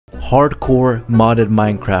hardcore modded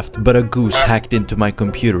Minecraft, but a goose hacked into my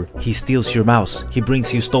computer. He steals your mouse, he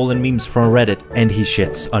brings you stolen memes from Reddit, and he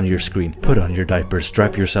shits on your screen. Put on your diapers,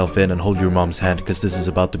 strap yourself in, and hold your mom's hand, because this is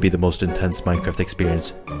about to be the most intense Minecraft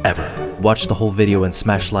experience ever. Watch the whole video and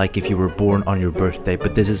smash like if you were born on your birthday,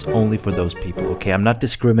 but this is only for those people, okay? I'm not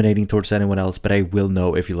discriminating towards anyone else, but I will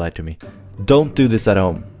know if you lied to me. Don't do this at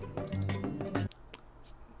home.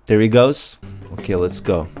 There he goes. Okay, let's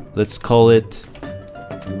go. Let's call it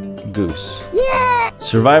Goose. Yeah!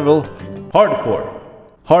 Survival. Hardcore.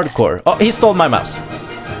 Hardcore. Oh, he stole my mouse.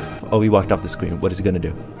 Oh, he walked off the screen. What is he gonna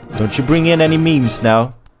do? Don't you bring in any memes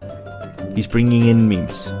now. He's bringing in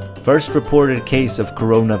memes. First reported case of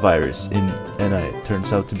coronavirus in NI.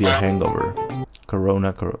 Turns out to be a hangover.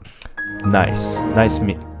 Corona. Nice. Nice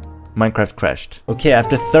meme. Minecraft crashed. Okay,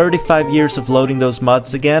 after 35 years of loading those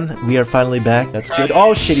mods again, we are finally back. That's good.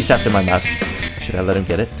 Oh shit, he's after my mouse. Should I let him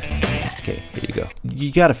get it? Okay, here you go.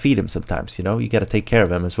 You gotta feed him sometimes, you know? You gotta take care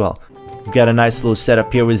of him as well. We've got a nice little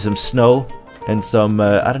setup here with some snow and some,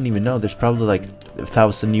 I don't even know, there's probably like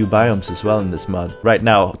 1,000 new biomes as well in this mod. Right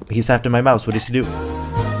now, he's after my mouse. What does he do?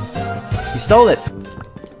 He stole it!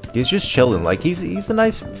 He's just chilling. Like, he's a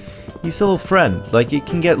nice... He's a little friend. Like, it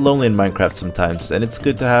can get lonely in Minecraft sometimes, and it's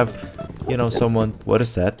good to have, you know, someone... What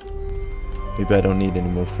is that? Maybe I don't need any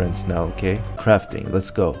more friends now, okay? Crafting,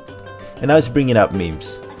 let's go. And now he's bringing out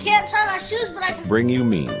memes. I can't tie my shoes, but I can... Bring you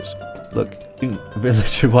memes. Look,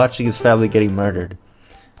 villager watching his family getting murdered.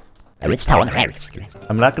 I'm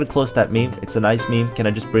not gonna close that meme. It's a nice meme. Can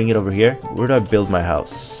I just bring it over here? Where do I build my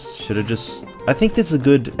house? Should I just... I think this is a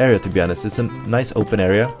good area, to be honest. It's a nice open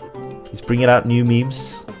area. He's bringing out new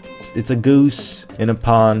memes. It's a goose in a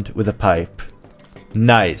pond with a pipe.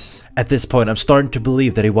 Nice. At this point, I'm starting to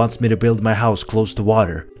believe that he wants me to build my house close to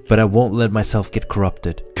water, but I won't let myself get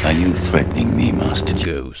corrupted. Are you threatening me, Master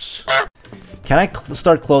Goose? Can I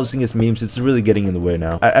start closing his memes? It's really getting in the way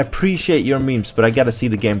now. I appreciate your memes, but I gotta see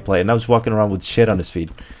the gameplay, and I was walking around with shit on his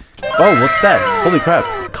feed. Oh, what's that? Holy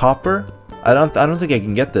crap. Copper? I don't think I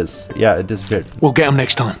can get this. Yeah, it disappeared. We'll get him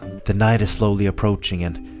next time. The night is slowly approaching,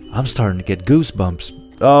 and I'm starting to get goosebumps.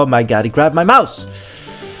 Oh my god, he grabbed my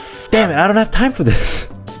mouse! Damn it, I don't have time for this!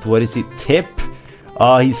 What is he? Tip?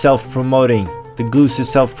 Oh, he's self-promoting. The goose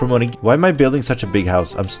is self-promoting. Why am I building such a big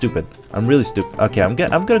house? I'm stupid. I'm really stupid. Okay, I'm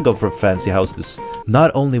gonna go for a fancy house.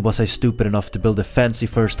 Not only was I stupid enough to build a fancy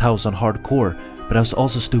first house on hardcore, but I was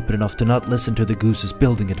also stupid enough to not listen to the goose's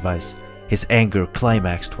building advice. His anger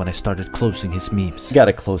climaxed when I started closing his memes.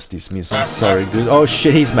 Gotta close these memes. I'm sorry, Goose. Oh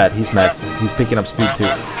shit, he's mad. He's mad. He's picking up speed too.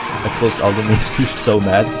 I closed all the memes. He's so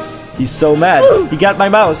mad. He's so mad. He got my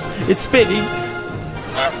mouse. It's spinning.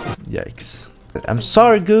 Yikes. I'm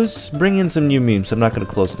sorry, Goose. Bring in some new memes. I'm not gonna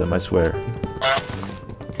close them, I swear.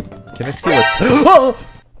 Can I see what... Oh!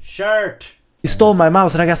 Shirt! He stole my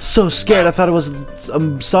mouse and I got so scared. I thought it was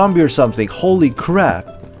a zombie or something. Holy crap.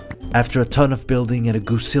 After a ton of building and a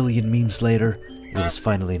goozillion memes later, it was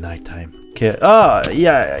finally nighttime. Okay. Oh,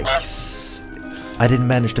 yeah. I didn't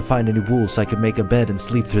manage to find any wool so I could make a bed and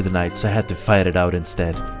sleep through the night, so I had to fight it out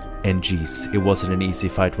instead. And geez, it wasn't an easy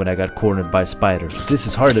fight when I got cornered by a spider. This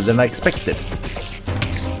is harder than I expected.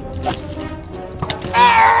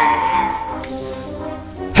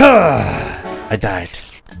 I died.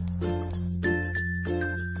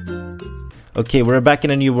 Okay, we're back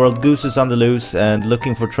in a new world. Goose is on the loose and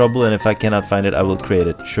looking for trouble, and if I cannot find it, I will create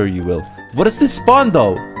it. Sure you will. What is this spawn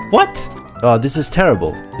though? What? Oh, this is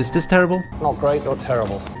terrible. Is this terrible? Not great or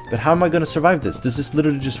terrible. But how am I gonna survive this? This is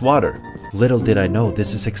literally just water. Little did I know,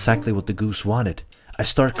 this is exactly what the goose wanted. I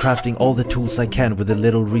start crafting all the tools I can with the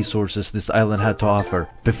little resources this island had to offer.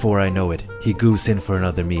 Before I know it, he goes in for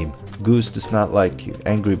another meme. Goose does not like you.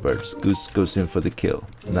 Angry Birds. Goose goes in for the kill.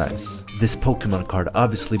 Nice. This Pokemon card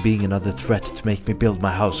obviously being another threat to make me build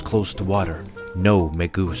my house close to water. No me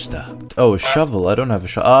gusta. Oh, a shovel. I don't have a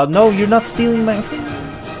shovel. No, you're not stealing my...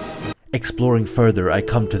 Exploring further, I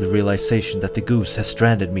come to the realization that the goose has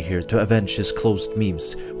stranded me here to avenge his closed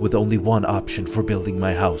memes, with only one option for building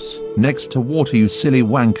my house. Next to water, you silly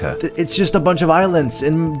wanker. It's just a bunch of islands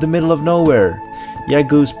in the middle of nowhere. Yeah,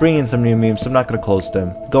 Goose, bring in some new memes. I'm not gonna close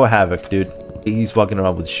them. Go havoc, dude. He's walking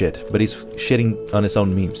around with shit, but he's shitting on his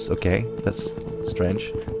own memes, okay? That's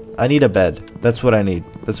strange. I need a bed. That's what I need.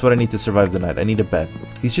 That's what I need to survive the night. I need a bed.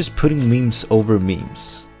 He's just putting memes over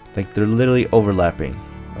memes. Like, they're literally overlapping.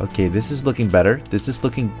 Okay, this is looking better. This is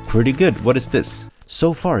looking pretty good. What is this?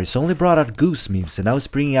 So far, he's only brought out goose memes, and now he's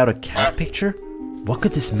bringing out a cat picture? What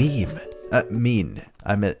could this mean?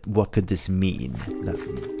 I meant, what could this mean?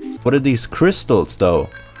 What are these crystals, though?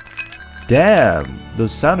 Damn,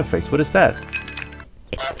 those sound effects. What is that?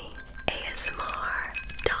 It's me, ASMR,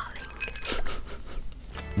 darling.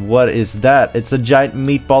 What is that? It's a giant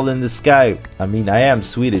meatball in the sky. I mean, I am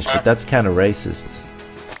Swedish, but that's kind of racist.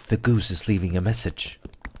 The goose is leaving a message.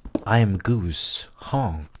 I am Goose.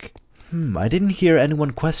 Honk. I didn't hear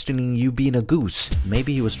anyone questioning you being a goose.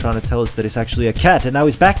 Maybe he was trying to tell us that he's actually a cat and now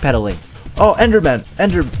he's backpedaling. Oh, Enderman!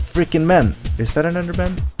 Ender freaking man. Is that an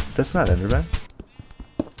Enderman? That's not Enderman.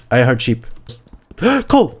 I heard sheep.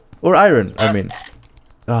 Coal! Or iron, I mean.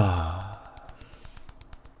 Ah.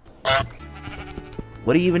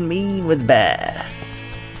 What do you even mean with bah?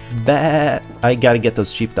 Bah. I gotta get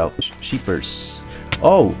those sheep though. Sheepers.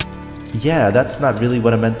 Oh. Yeah, that's not really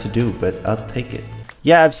what I meant to do, but I'll take it.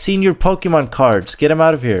 Yeah, I've seen your Pokemon cards. Get them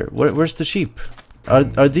out of here. Where's the sheep?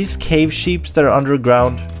 Are these cave sheep that are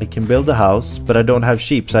underground? I can build a house, but I don't have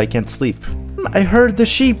sheep, so I can't sleep. I heard the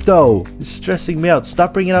sheep though. It's stressing me out.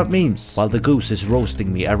 Stop bringing up memes. While the goose is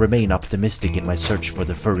roasting me, I remain optimistic in my search for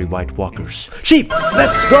the furry white walkers. Sheep!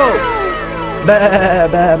 Let's go! Bah,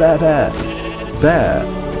 bah, bah, bah. Bah.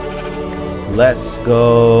 Let's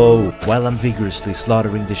go. While I'm vigorously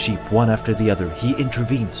slaughtering the sheep one after the other, he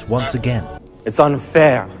intervenes once again. It's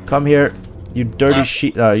unfair. Come here, you dirty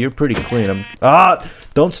sheep. You're pretty clean.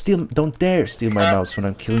 Don't dare steal my mouse when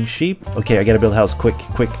I'm killing sheep. Okay, I gotta build a house. Quick.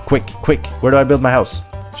 Where do I build my house?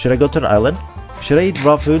 Should I go to the island? Should I eat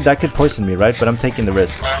raw food? That could poison me, right? But I'm taking the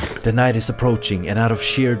risk. The night is approaching, and out of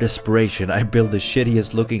sheer desperation, I build the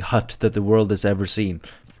shittiest looking hut that the world has ever seen.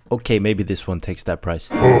 Okay, maybe this one takes that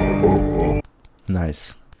price.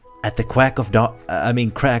 Nice. At the crack of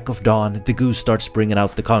dawn, the goose starts bringing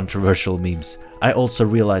out the controversial memes. I also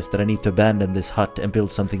realized that I need to abandon this hut and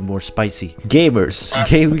build something more spicy. Gamers.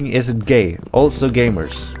 Gaming isn't gay. Also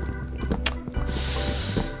gamers.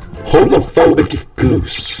 Homophobic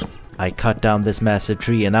goose. I cut down this massive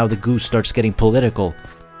tree and now the goose starts getting political.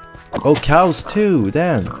 Oh, cows too.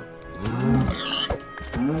 Damn.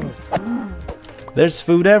 There's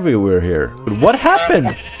food everywhere here. But what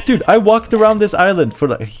happened? Dude, I walked around this island for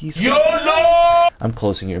like... I'm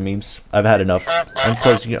closing your memes. I've had enough. I'm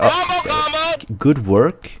closing your... Oh. Good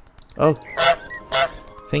work? Oh.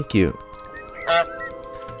 Thank you.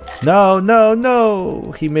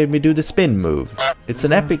 No. He made me do the spin move. It's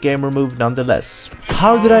an epic gamer move nonetheless.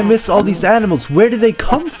 How did I miss all these animals? Where did they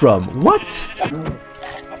come from? What?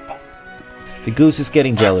 The goose is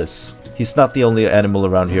getting jealous. He's not the only animal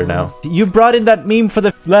around here now. You brought in that meme for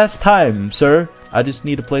the last time, sir. I just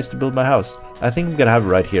need a place to build my house. I think I'm gonna have it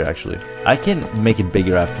right here, actually. I can make it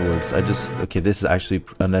bigger afterwards. Okay, this is actually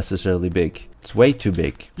unnecessarily big. It's way too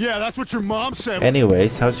big. Yeah, that's what your mom said.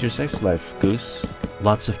 Anyways, how's your sex life, Goose?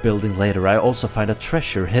 Lots of building later, I also find a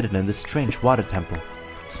treasure hidden in this strange water temple.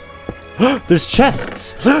 There's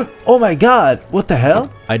chests! Oh my god! What the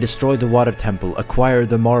hell? I destroy the water temple, acquire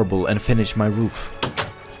the marble, and finish my roof.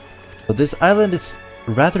 But this island is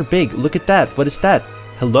rather big. Look at that. What is that?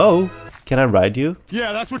 Hello? Can I ride you?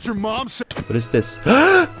 Yeah, that's what your mom said. What is this?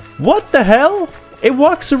 What the hell? It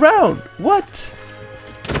walks around. What?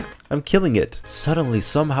 I'm killing it. Suddenly,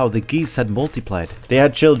 somehow, the geese had multiplied. They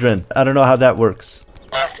had children. I don't know how that works.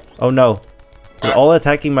 Oh no. They're all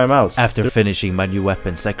attacking my mouse. After finishing my new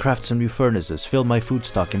weapons, I craft some new furnaces, fill my food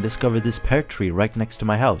stock, and discover this pear tree right next to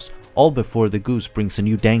my house. All before the goose brings a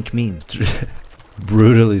new dank meme.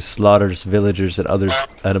 Brutally slaughters villagers and other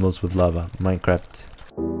animals with lava. Minecraft.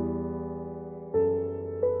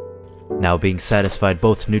 Now being satisfied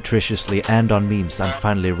both nutritiously and on memes, I'm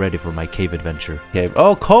finally ready for my cave adventure. Cave.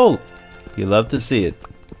 Oh, coal! You love to see it.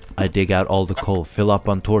 I dig out all the coal, fill up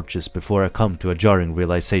on torches before I come to a jarring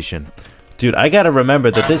realization. Dude, I gotta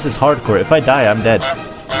remember that this is hardcore. If I die, I'm dead.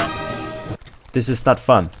 This is not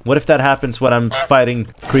fun. What if that happens when I'm fighting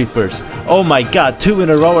creepers? Oh my god, 2 in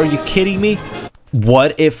a row, are you kidding me?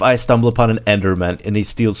 What if I stumble upon an Enderman and he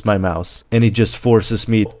steals my mouse and he just forces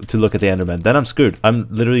me to look at the Enderman? Then I'm screwed. I'm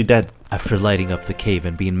literally dead. After lighting up the cave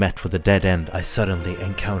and being met with a dead end, I suddenly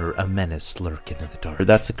encounter a menace lurking in the dark.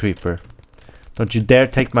 That's a creeper. Don't you dare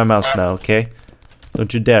take my mouse now, okay?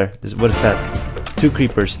 Don't you dare. What is that? 2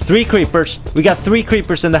 creepers. 3 creepers! We got 3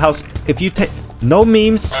 creepers in the house. If you take... No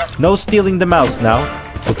memes. No stealing the mouse now.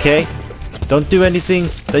 Okay? Don't do anything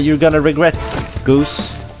that you're gonna regret,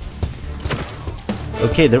 Goose.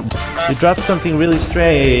 Okay, they dropped something really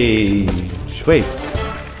strange. Wait,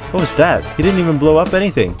 what was that? He didn't even blow up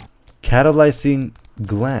anything. Catalyzing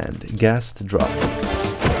gland, gas to drop.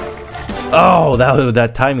 Oh,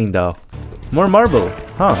 that timing though. More marble,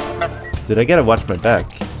 huh? Dude, I gotta watch my back.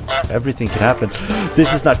 Everything can happen.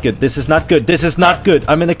 This is not good. This is not good. This is not good.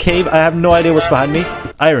 I'm in a cave. I have no idea what's behind me.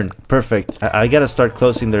 Iron. Perfect. I gotta start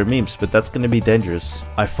closing their memes, but that's gonna be dangerous.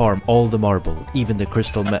 I farm all the marble, even the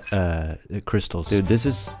crystals. Dude, this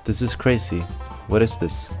is crazy. What is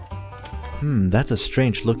this? That's a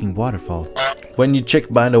strange looking waterfall. When you check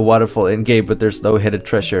behind a waterfall in game, but there's no hidden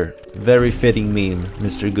treasure. Very fitting meme,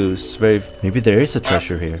 Mr. Goose. Maybe there is a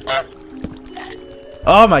treasure here.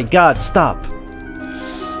 Oh my god, stop!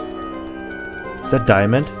 Is that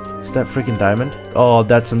diamond? Is that freaking diamond? Oh,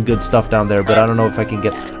 that's some good stuff down there, but I don't know if I can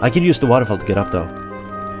get... I can use the waterfall to get up though.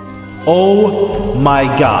 Oh my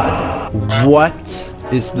god! What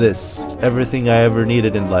is this? Everything I ever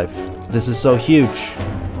needed in life. This is so huge.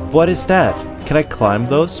 What is that? Can I climb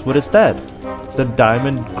those? What is that? Is that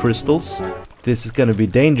diamond crystals? This is gonna be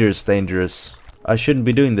dangerous. I shouldn't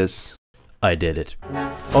be doing this. I did it.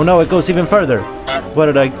 Oh no, it goes even further. What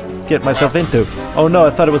did I get myself into? Oh no, I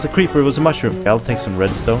thought it was a creeper, it was a mushroom. I'll take some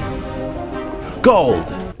redstone.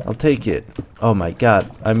 Gold! I'll take it. Oh my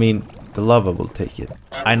god, I mean, the lava will take it.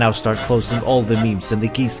 I now start closing all the memes and the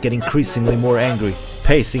geese get increasingly more angry.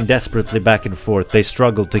 Pacing desperately back and forth, they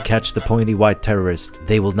struggle to catch the pointy white terrorist.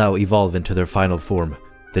 They will now evolve into their final form,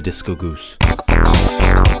 the Disco Goose.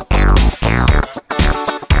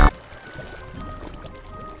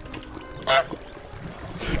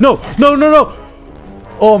 No!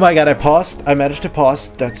 Oh my god, I paused. I managed to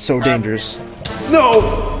pause. That's so dangerous. No!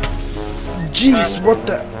 Jeez,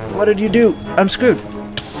 what did you do? I'm screwed.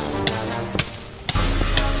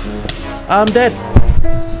 I'm dead.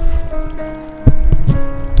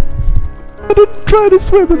 I didn't try to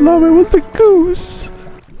swim in lava, it was the goose.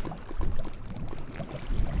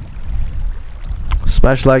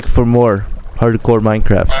 Smash like for more hardcore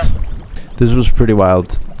Minecraft. This was pretty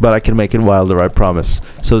wild, but I can make it wilder, I promise.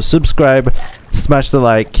 So subscribe, smash the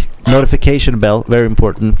like, notification bell, very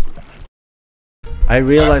important. I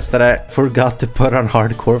realized that I forgot to put on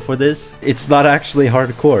hardcore for this. It's not actually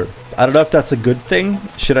hardcore. I don't know if that's a good thing.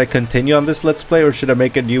 Should I continue on this let's play or should I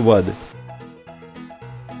make a new one?